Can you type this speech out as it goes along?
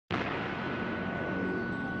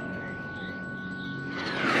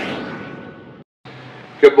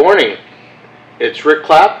Good morning. It's Rick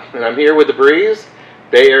Clapp, and I'm here with The Breeze,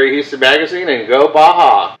 Bay Area Houston Magazine, and Go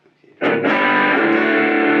Baja. Well,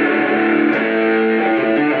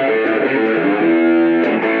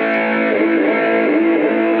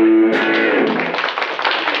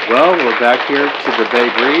 we're back here to the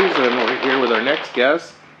Bay Breeze, and we're here with our next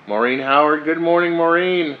guest, Maureen Howard. Good morning,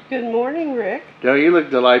 Maureen. Good morning, Rick. No, you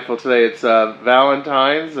look delightful today. It's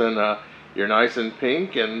Valentine's, and you're nice and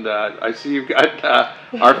pink, and I see you've got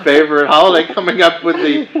our favorite holiday coming up with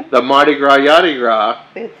the Mardi Gras Yachty Gras.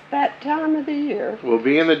 It's that time of the year. Well,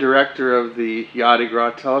 being the director of the Yachty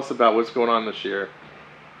Gras, tell us about what's going on this year.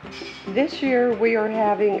 This year we are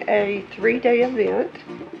having a 3-day event.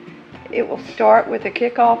 It will start with a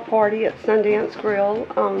kickoff party at Sundance Grill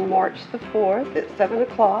on March the 4th at 7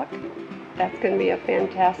 o'clock. That's going to be a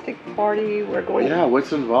fantastic party. We're going Yeah,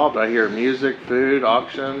 what's involved? I hear music, food,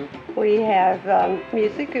 auction. We have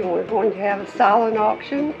music, and we're going to have a silent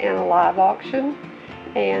auction and a live auction.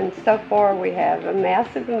 And so far we have a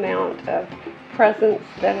massive amount of presents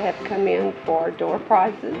that have come in for door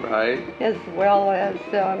prizes. Right. As well as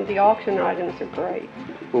the auction items are great.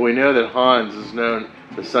 Well, we know that Hans is known,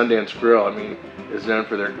 the Sundance Grill, is known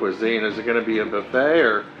for their cuisine. Is it going to be a buffet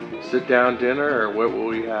or sit-down dinner, or what will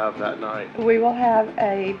we have that night? We will have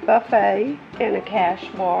a buffet and a cash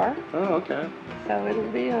bar. Oh, okay. So it'll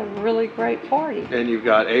be a really great party. And you've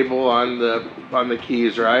got Abel on the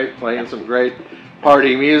keys, right? Playing some great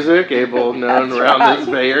party music. Abel known around this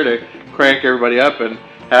Bay Area to crank everybody up and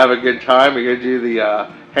have a good time. We're going to do the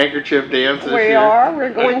handkerchief dance this year. We are.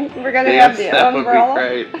 We're going to have the umbrella. That would be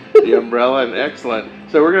great. The umbrella, and excellent.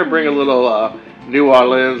 So we're going to bring a little New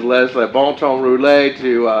Orleans, Bon Ton Roulette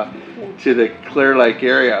to the Clear Lake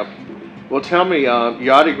area. Well, tell me,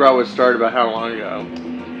 Yachty Gras was started about how long ago?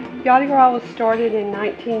 Yachty Gras was started in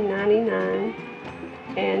 1999,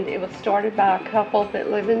 and it was started by a couple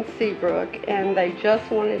that live in Seabrook, and they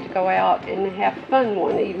just wanted to go out and have fun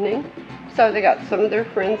one evening. So they got some of their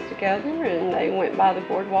friends together, and they went by the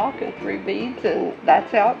boardwalk and threw beads, and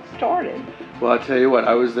that's how it started. Well, I'll tell you what,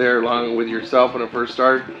 I was there along with yourself when it first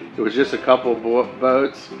started. It was just a couple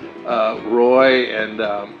boats, Roy and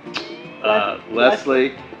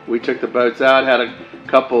Leslie. We took the boats out, had a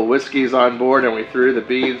couple whiskeys on board, and we threw the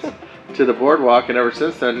beads to the boardwalk. And ever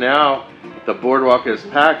since then, now the boardwalk is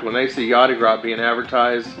packed. When they see Yachty Gras being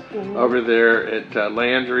advertised over there at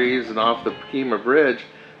Landry's and off the Pima Bridge,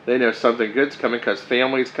 they know something good's coming, because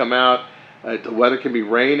families come out. The weather can be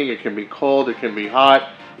raining, it can be cold, it can be hot.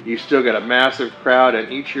 You still get a massive crowd,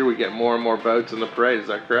 and each year we get more and more boats in the parade. Is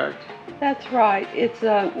that correct? That's right. It's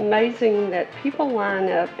amazing that people line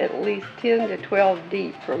up at least 10 to 12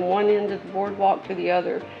 deep from one end of the boardwalk to the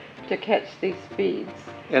other to catch these beads.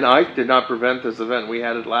 And Ike did not prevent this event. We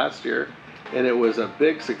had it last year, and it was a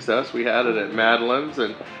big success. We had it at Madeline's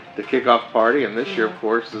and the kickoff party, and this year, of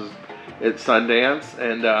course, is at Sundance.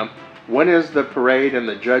 And when is the parade and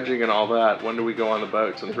the judging and all that? When do we go on the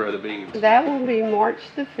boats and throw the beads? That will be March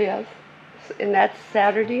the 5th, and that's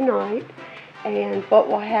Saturday night. And what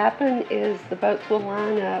will happen is the boats will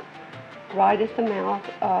line up right at the mouth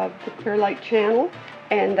of the Clear Lake Channel,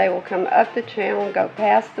 and they will come up the channel, go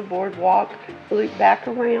past the boardwalk, loop back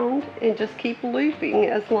around, and just keep looping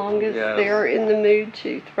as long as they're in the mood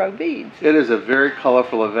to throw beads. It is a very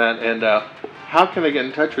colorful event, and how can they get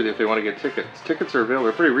in touch with you if they want to get tickets? Tickets are available.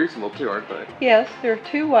 They're pretty reasonable too, aren't they? Yes, there are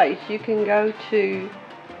two ways. You can go to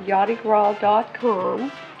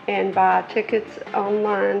yachtygras.com and buy tickets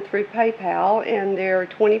online through PayPal, and they're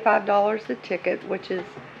 $25 a ticket, which is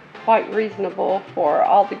quite reasonable for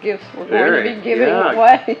all the gifts we're going to be giving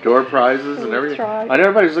away. Door prizes and everything. That's right. I know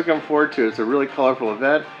everybody's looking forward to it. It's a really colorful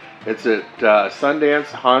event. It's at Sundance.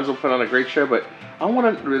 Hans will put on a great show, but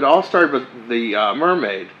it all started with the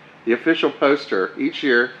mermaid, the official poster. Each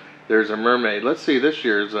year there's a mermaid. Let's see this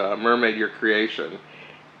year's mermaid, your creation.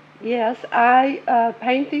 Yes, I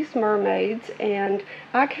paint these mermaids, and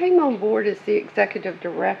I came on board as the executive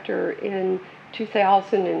director in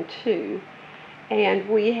 2002, and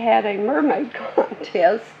we had a mermaid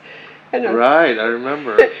contest. And right, I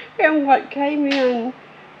remember. And what came in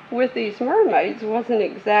with these mermaids wasn't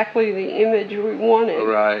exactly the image we wanted.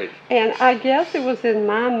 Right. And I guess it was in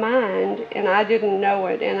my mind, and I didn't know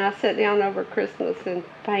it, and I sat down over Christmas and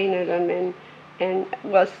painted them and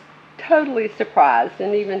was totally surprised,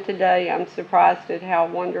 and even today I'm surprised at how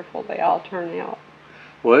wonderful they all turn out.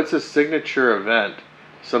 Well, it's a signature event,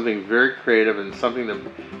 something very creative and something that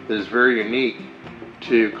is very unique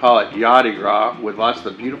to call it Yachty Gras, with lots of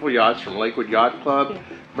the beautiful yachts from Lakewood Yacht Club,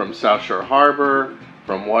 from South Shore Harbor,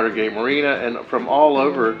 from Watergate Marina, and from all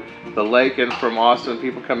over the lake, and from Austin.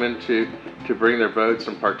 People come in to bring their boats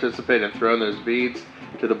and participate and throw in those beads.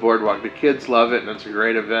 to the boardwalk. The kids love it, and it's a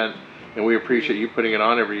great event, and we appreciate you putting it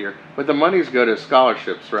on every year. But the monies go to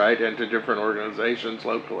scholarships, right, and to different organizations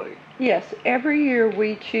locally. Yes, every year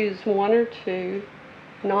we choose one or two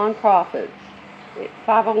nonprofits,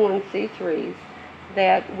 501c3s,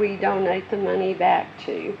 that we donate the money back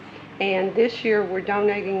to. And this year we're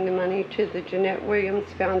donating the money to the Jeanette Williams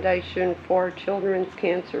Foundation for Children's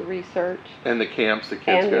Cancer Research. And the camps the kids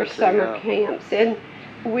and go their to. summer camps. And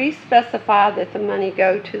we specify that the money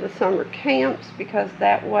go to the summer camps because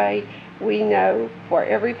that way we know for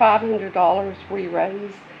every $500 we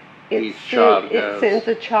raise, it sends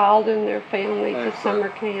a child and their family to summer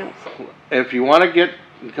camps. If you want to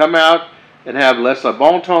come out and have laisse a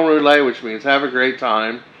bon temps roulé, which means have a great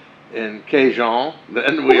time in Cajun,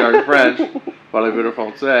 then we are in French, parlez-vous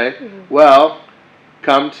français. Well,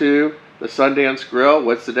 come to the Sundance Grill.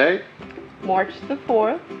 What's the date? March the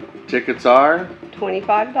 4th. Tickets are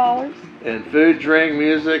 $25. And food, drink,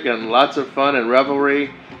 music, and lots of fun and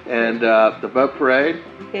revelry. And the boat parade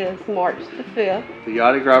is March the 5th. The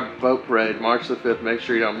Yachty Gras boat parade, March the 5th. Make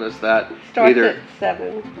sure you don't miss that. Starts at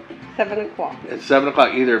 7 o'clock. At 7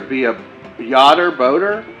 o'clock. Either be a yachter,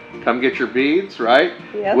 boater, come get your beads, right?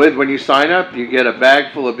 Yes. When you sign up, you get a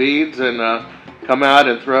bag full of beads and come out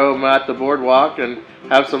and throw them at the boardwalk and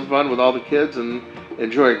have some fun with all the kids and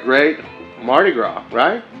enjoy a great Mardi Gras,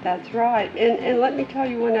 right? That's right. And let me tell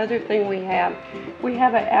you one other thing we have. We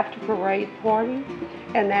have an after parade party,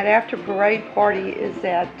 and that after parade party is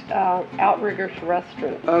at Outrigger's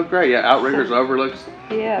restaurant. Oh, great. Yeah, Outrigger's overlooks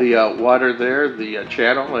the water there, the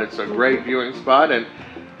channel. It's a great viewing spot, and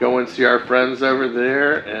go and see our friends over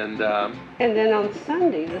there. And then on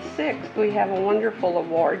Sunday, the 6th, we have a wonderful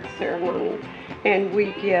award ceremony, and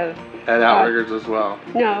we give... At Outriggers as well?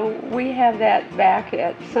 No, we have that back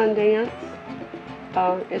at Sundance.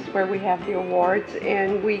 It's where we have the awards,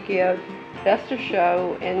 and we give Best of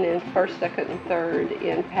Show and then first, second, and third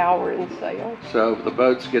in Power and Sail. So the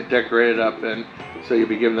boats get decorated up, and so you'll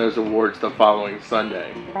be given those awards the following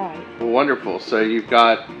Sunday. Right. Well, wonderful. So you've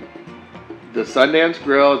got the Sundance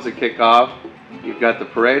Grill as a kickoff. You've got the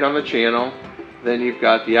parade on the channel. Then you've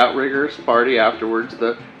got the Outriggers party afterwards,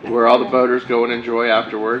 where all the boaters go and enjoy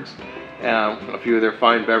afterwards. A few of their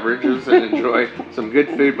fine beverages and enjoy some good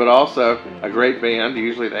food, but also a great band.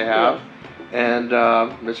 Usually they have. And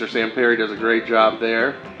Mr. Sam Perry does a great job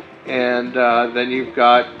there. And then you've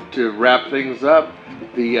got, to wrap things up,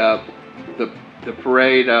 the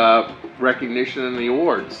parade recognition and the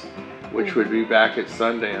awards, which would be back at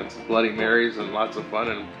Sundance. Bloody Marys and lots of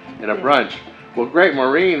fun and a brunch. Well, great,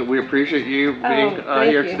 Maureen. We appreciate you being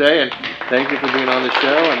here today, and thank you for being on the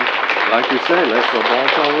show. And like we say, let's go bon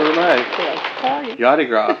temps roulé. Let's party. Yachty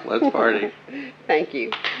Gras, let's party. Thank you.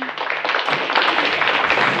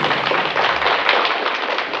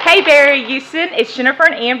 Hey Barry, Houston, it's Jennifer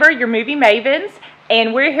and Amber, your movie Maivens,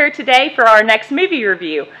 and we're here today for our next movie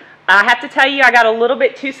review. I have to tell you, I got a little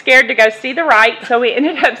bit too scared to go see the right, so we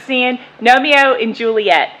ended up seeing Romeo and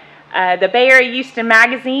Juliet. The Bay Area Houston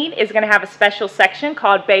Magazine is going to have a special section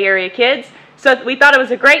called Bay Area Kids, so we thought it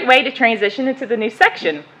was a great way to transition into the new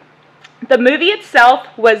section. The movie itself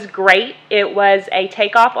was great. It was a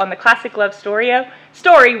takeoff on the classic love story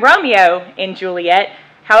Romeo and Juliet.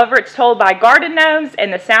 However, it's told by garden gnomes,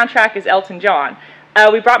 and the soundtrack is Elton John.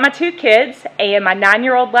 We brought my 2 kids, and my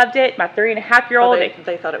 9-year-old loved it. My 3.5-year-old,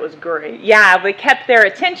 they thought it was great. Yeah, we kept their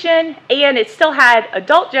attention, and it still had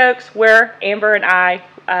adult jokes where Amber and I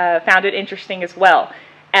found it interesting as well.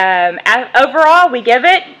 Overall, we give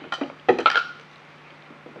it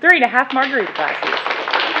 3.5 margarita glasses.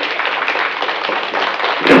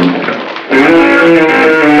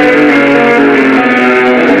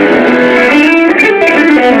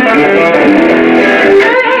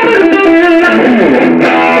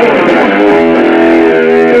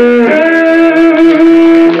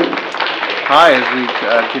 Hi, as we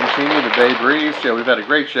continue the Bay Breeze show, we've had a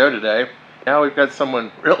great show today. Now we've got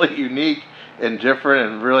someone really unique and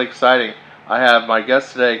different and really exciting. I have my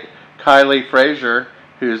guest today, Kylie Frazier,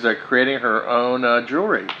 who's creating her own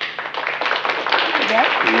jewelry. Yep.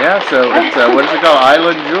 Yeah, so it's, what is it called?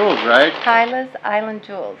 Island Jewels, right? Kyla's Island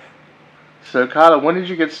Jewels. So Kyla, when did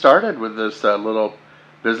you get started with this little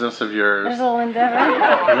business of yours? There's a little endeavor.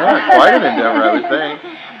 Yeah, quite an endeavor, I would think.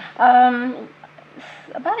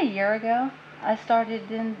 About a year ago, I started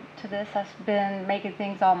into this. I've been making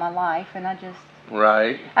things all my life, and I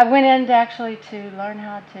went in to learn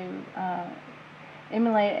how to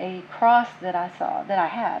emulate a cross that I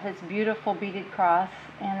have. It's a beautiful beaded cross,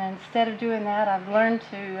 and instead of doing that, I've learned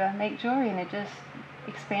to make jewelry, and it just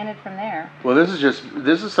expanded from there. Well, this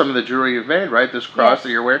is some of the jewelry you've made, right? This cross that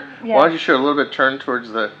you're wearing. Yes. Why don't you show a little bit, turn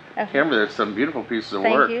towards the camera? There's some beautiful pieces of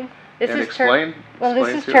work. Thank you. This and is explain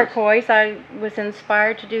this is turquoise. I was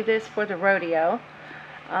inspired to do this for the rodeo.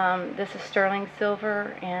 This is sterling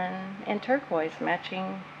silver and turquoise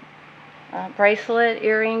matching bracelet,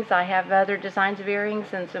 earrings. I have other designs of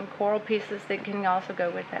earrings and some coral pieces that can also go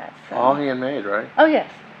with that. So. All handmade, right? Oh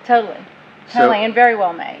yes, totally, and very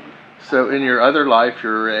well made. So in your other life,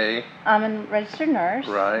 you're I'm a registered nurse.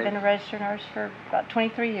 Right. Been a registered nurse for about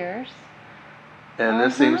 23 years. And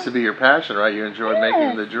this seems to be your passion, right? You enjoy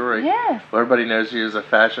making the jewelry. Yes. Well, everybody knows you as a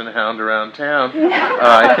fashion hound around town.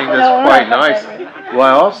 I think that's quite nice. Well,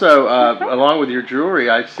 I also, along with your jewelry,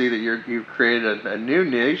 I see that you've created a new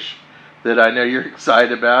niche that I know you're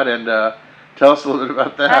excited about. And tell us a little bit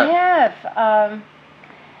about that. I have.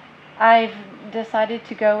 I've decided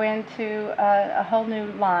to go into a whole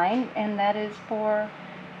new line, and that is for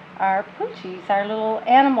our Poochies, our little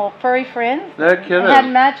animal furry friends. No kidding.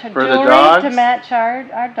 Had match jewelry to match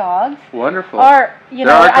our dogs. Wonderful. Or you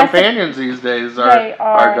know, our companions these days are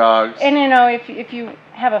our dogs. And you know, if you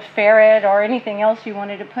have a ferret or anything else you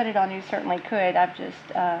wanted to put it on, you certainly could. I've just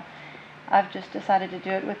decided to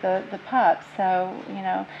do it with the pups. So you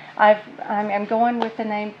know, I'm going with the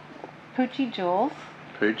name Poocie Jewels.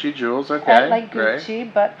 Poocie Jewels, okay. Like Gucci,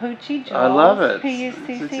 but Poocie Jewels. I love it.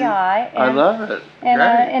 P-U-C-C-I. I love it.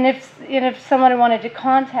 And if someone wanted to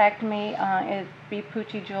contact me, it'd be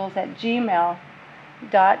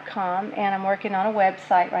PoocieJewels@gmail.com, and I'm working on a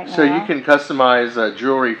website right now. So you can customize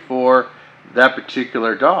jewelry for that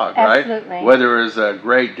particular dog, right? Absolutely. Whether it's a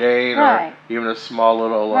Great Dane or even a small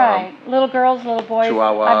little little girls, little boys.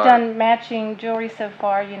 Chihuahua. I've done matching jewelry so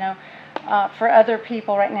far, you know. For other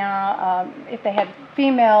people right now, if they had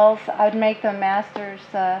females, I would make them masters,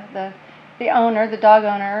 the dog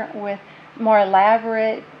owner, with more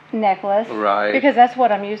elaborate necklace. Right. Because that's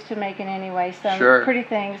what I'm used to making anyway. Some pretty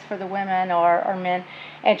things for the women or men,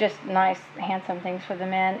 and just nice, handsome things for the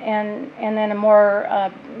men. And then a more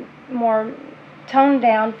toned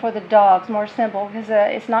down for the dogs, more simple, because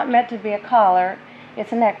it's not meant to be a collar,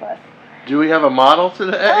 it's a necklace. Do we have a model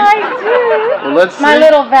today? I do. Well, let's see. My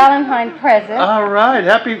little Valentine present. All right.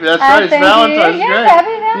 That's right. It's Valentine's. Yes, great.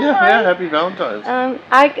 Happy Valentine's. Yeah, happy Valentine's.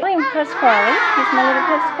 I claim Pasquale. He's my little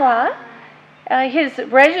Pasquale. His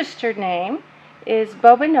registered name is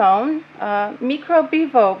Bobanome, Micro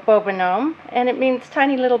Bevo Bobanome, and it means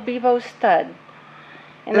tiny little bevo stud.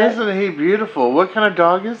 And isn't he beautiful? What kind of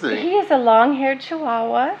dog is he? He is a long-haired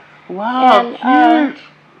Chihuahua. Wow, and, cute.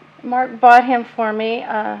 Mark bought him for me.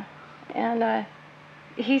 And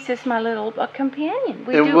he's just my little companion.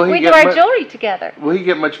 We do our jewelry together. Will he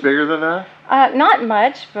get much bigger than that? Not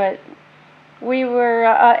much, but we were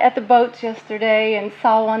at the boats yesterday and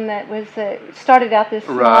saw one that was started out this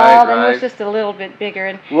small and was just a little bit bigger.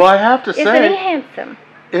 And well, I have to say, isn't he handsome?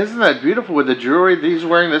 Isn't that beautiful with the jewelry? He's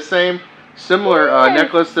wearing the same similar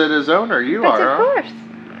necklace that his owner. You are, of course.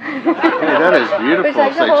 Hey, that is beautiful.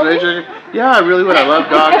 Yeah, I really would. I love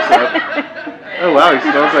dogs. So. Oh wow, he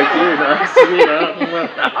smells like you.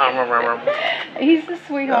 He's a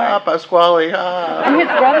sweetheart. Ah, Pasquale. And his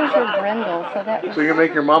brothers were brindle, so that was. So you can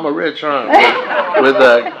make your mama rich, huh? With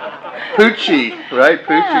Poocie, right? Poocie.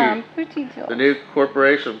 Yeah, Poocie Jewels. The new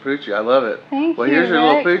corporation, Poocie. I love it. Thank you. Well, here's your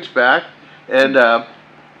little pooch back, and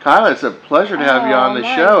Kyla, it's a pleasure to have you on the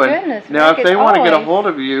show. Goodness, and now, if they want to get a hold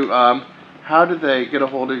of you, how do they get a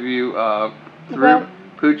hold of you? Through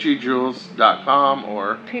PoocieJewels.com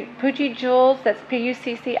or Poocie Jewels. That's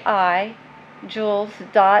P-U-C-C-I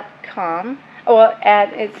Jewels.com. Well,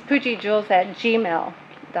 it's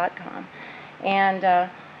PoocieJewels@gmail.com, and I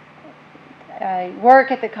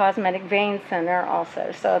work at the Cosmetic Vein Center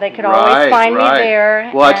also, so they could always find me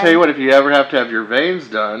there. Well, I tell you what, if you ever have to have your veins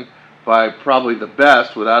done, by probably the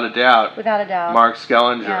best, without a doubt. Mark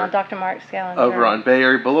Skellinger. Yeah, Dr. Mark Skellinger. Over on Bay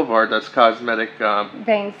Area Boulevard, that's Cosmetic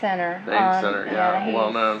Vein Center.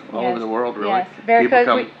 Well known all over the world, really. Yes, very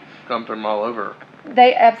People come from all over.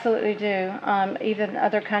 They absolutely do. Even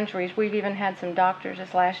other countries. We've even had some doctors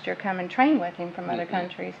this last year come and train with him from other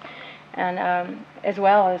countries, and as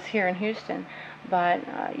well as here in Houston. But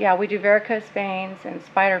yeah, we do varicose veins and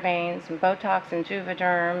spider veins and Botox and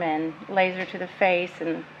Juvederm and laser to the face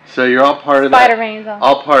and. So you're all part of spider veins.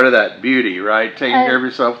 All part of that beauty, right? Taking care of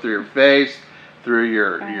yourself through your face, through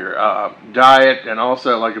your diet, and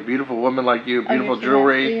also like a beautiful woman like you, beautiful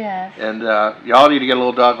jewelry. Yes. And y'all need to get a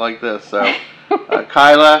little dog like this. So.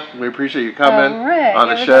 Kyla, we appreciate you coming on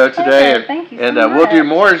the show today, Thank you so and much. we'll do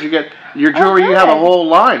more as you get. Your jewelry, you have a whole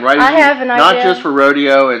line, right? I have an idea. Not just for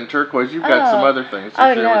rodeo and turquoise. You've got some other things.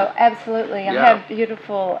 Oh no, absolutely. I have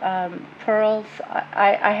beautiful pearls.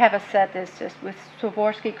 I have a set that's just with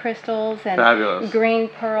Swarovski crystals and green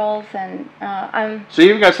pearls, and So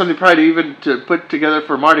you've got something probably even to put together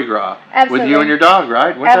for Mardi Gras. Absolutely. With you and your dog,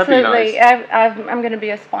 right? Wouldn't absolutely. that be nice? I'm going to be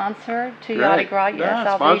a sponsor to Mardi Gras. Yes,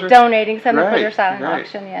 yeah, I'll be donating something for their silent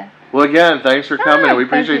auction. Yeah. Well, again, thanks for coming. We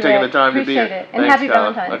appreciate you taking the time to be here. Appreciate it. And happy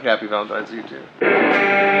Valentine's. Okay, happy Valentine's to you too.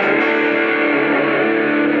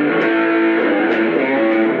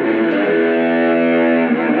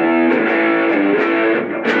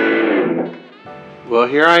 Well,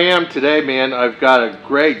 here I am today, man. I've got a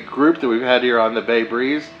great group that we've had here on the Bay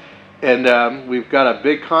Breeze. And we've got a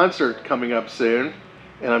big concert coming up soon.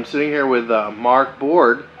 And I'm sitting here with Mark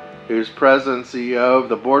Board, who's president and CEO of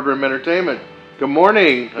the Boardroom Entertainment. Good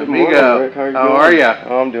morning, good amigo. Morning, Rick. How are you?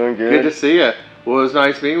 Oh, I'm doing good. Good to see you. Well, it was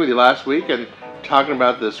nice meeting with you last week and talking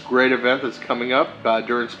about this great event that's coming up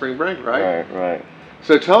during spring break, right? Right.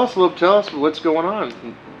 So tell us what's going on.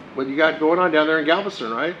 What you got going on down there in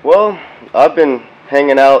Galveston, right? Well, I've been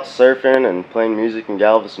hanging out, surfing, and playing music in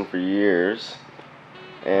Galveston for years.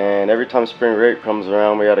 And every time spring break comes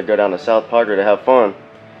around, we got to go down to South Padre to have fun.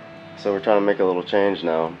 So we're trying to make a little change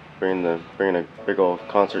now, bringing a big old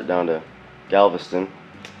concert down to Galveston.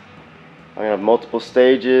 I'm gonna have multiple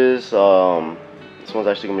stages. This one's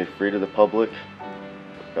actually gonna be free to the public.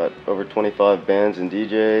 Got over 25 bands and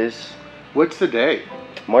DJs. What's the date?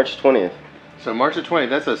 March 20th. So March the 20th.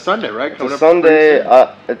 That's a Sunday, right? It's a Sunday.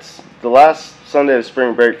 It's the last Sunday of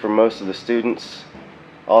spring break for most of the students.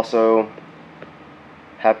 Also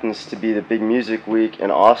happens to be the big music week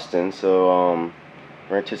in Austin, so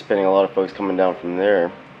we're anticipating a lot of folks coming down from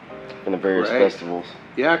there, from the various festivals.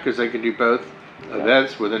 Yeah, because they can do both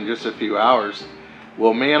events within just a few hours.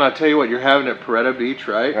 Well, man, I'll tell you what, you're having at Pareto Beach,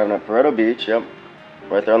 right? We're having at Pareto Beach, yep.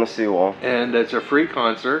 Right there on the seawall. And it's a free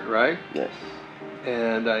concert, right? Yes.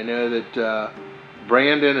 And I know that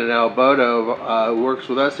Brandon and Alboto works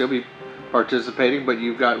with us. He'll be participating, but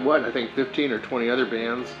you've got, what, I think 15 or 20 other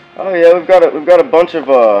bands? Oh, yeah, we've got a bunch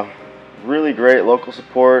of really great local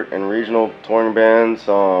support and regional touring bands.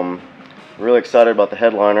 Really excited about the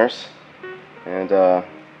headliners. And so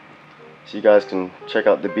you guys can check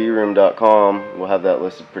out thebroom.com. We'll have that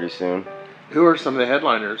listed pretty soon. Who are some of the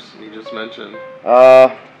headliners you just mentioned?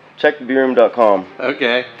 Check thebroom.com.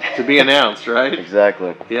 Okay, to be announced, right?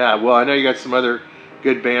 Exactly. Yeah, well, I know you got some other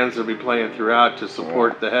good bands that'll be playing throughout to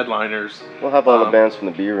support the headliners. We'll have all the bands from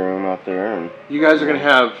the B Room out there. And you guys are going to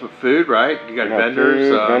have food, right? You got vendors.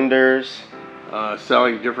 Vendors.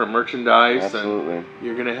 Selling different merchandise. Absolutely. And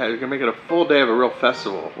you're gonna make it a full day of a real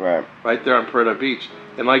festival. Right there on Pareto Beach.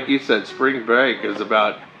 And like you said, spring break is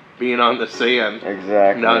about being on the sand.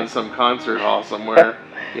 Exactly. Not in some concert hall somewhere.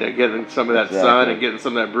 Getting some of that sun and getting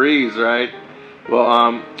some of that breeze, right?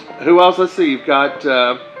 Well, who else? Let's see. You've got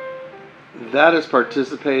that is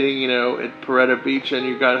participating, at Pareto Beach, and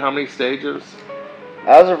you've got how many stages?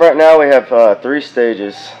 As of right now, we have 3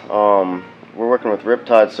 stages. We're working with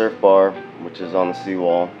Riptide Surf Bar, which is on the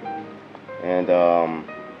seawall, and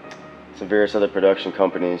some various other production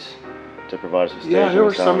companies to provide us with staging. Yeah, who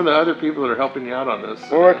are some of the other people that are helping you out on this?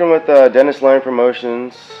 We're working with Dennis Lane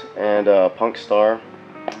Promotions and Punk Star.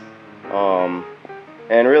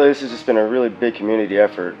 And really, this has just been a really big community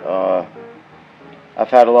effort. I've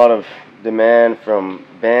had a lot of demand from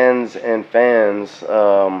bands and fans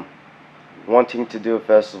wanting to do a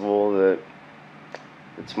festival that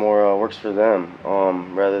it's more works for them,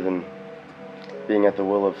 rather than being at the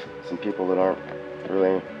will of some people that aren't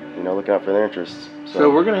really, looking out for their interests.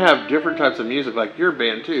 So we're going to have different types of music, like your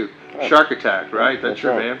band too, Shark Attack, right? That's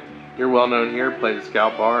your band. You're well known here, played at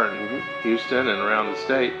Scout Bar in Houston and around the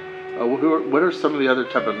state. What are some of the other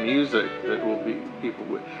type of music that will be people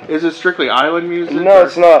with? Is it strictly island music? No,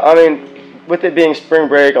 it's not. I mean, with it being spring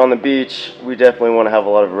break on the beach, we definitely want to have a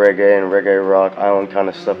lot of reggae and reggae rock, island kind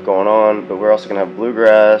of stuff going on. But we're also going to have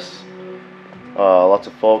bluegrass, lots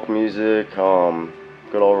of folk music,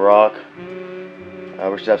 good old rock.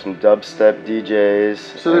 We should have some dubstep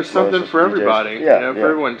DJs. So there's something for everybody, for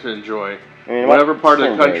everyone to enjoy. I mean, whatever part of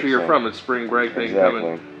the country you're from, it's spring break. They can come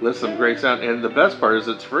and listen to some great sound. And the best part is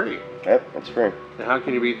it's free. Yep, it's free. And how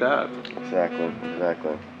can you beat that? Exactly.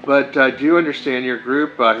 But do you understand your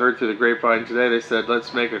group? I heard through the grapevine today, they said,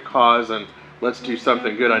 let's make a cause and let's do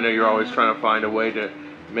something good. I know you're always trying to find a way to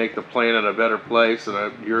make the planet a better place.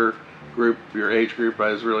 And your group, your age group,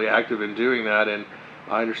 is really active in doing that. And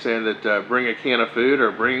I understand that bring a can of food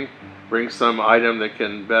or bring some item that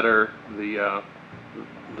can better the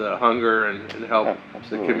hunger and help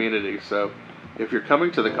the community. So if you're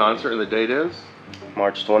coming to the concert, and the date is?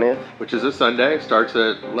 March 20th. Which is this Sunday. Starts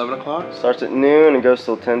at 11 o'clock? Starts at noon and goes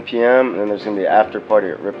till 10 p.m. And then there's going to be an after party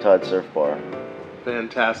at Riptide Surf Bar.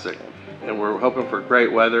 Fantastic. And we're hoping for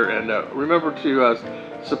great weather. And remember to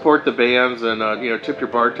support the bands and you know, tip your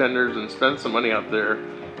bartenders and spend some money out there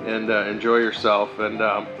and enjoy yourself. And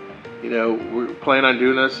you know, we're planning on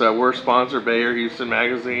doing this. We're sponsored by Air Houston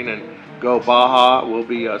Magazine, and Go Baja will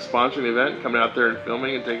be sponsoring the event, coming out there and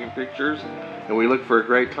filming and taking pictures. And we look for a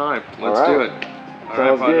great time. Let's do it.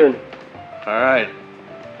 Sounds good. All right.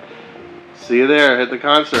 See you there at the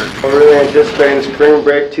concert. I'm really anticipating Spring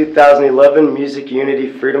Break 2011 Music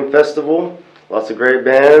Unity Freedom Festival. Lots of great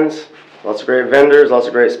bands, lots of great vendors, lots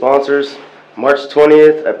of great sponsors. March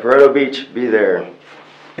 20th at Pareto Beach. Be there.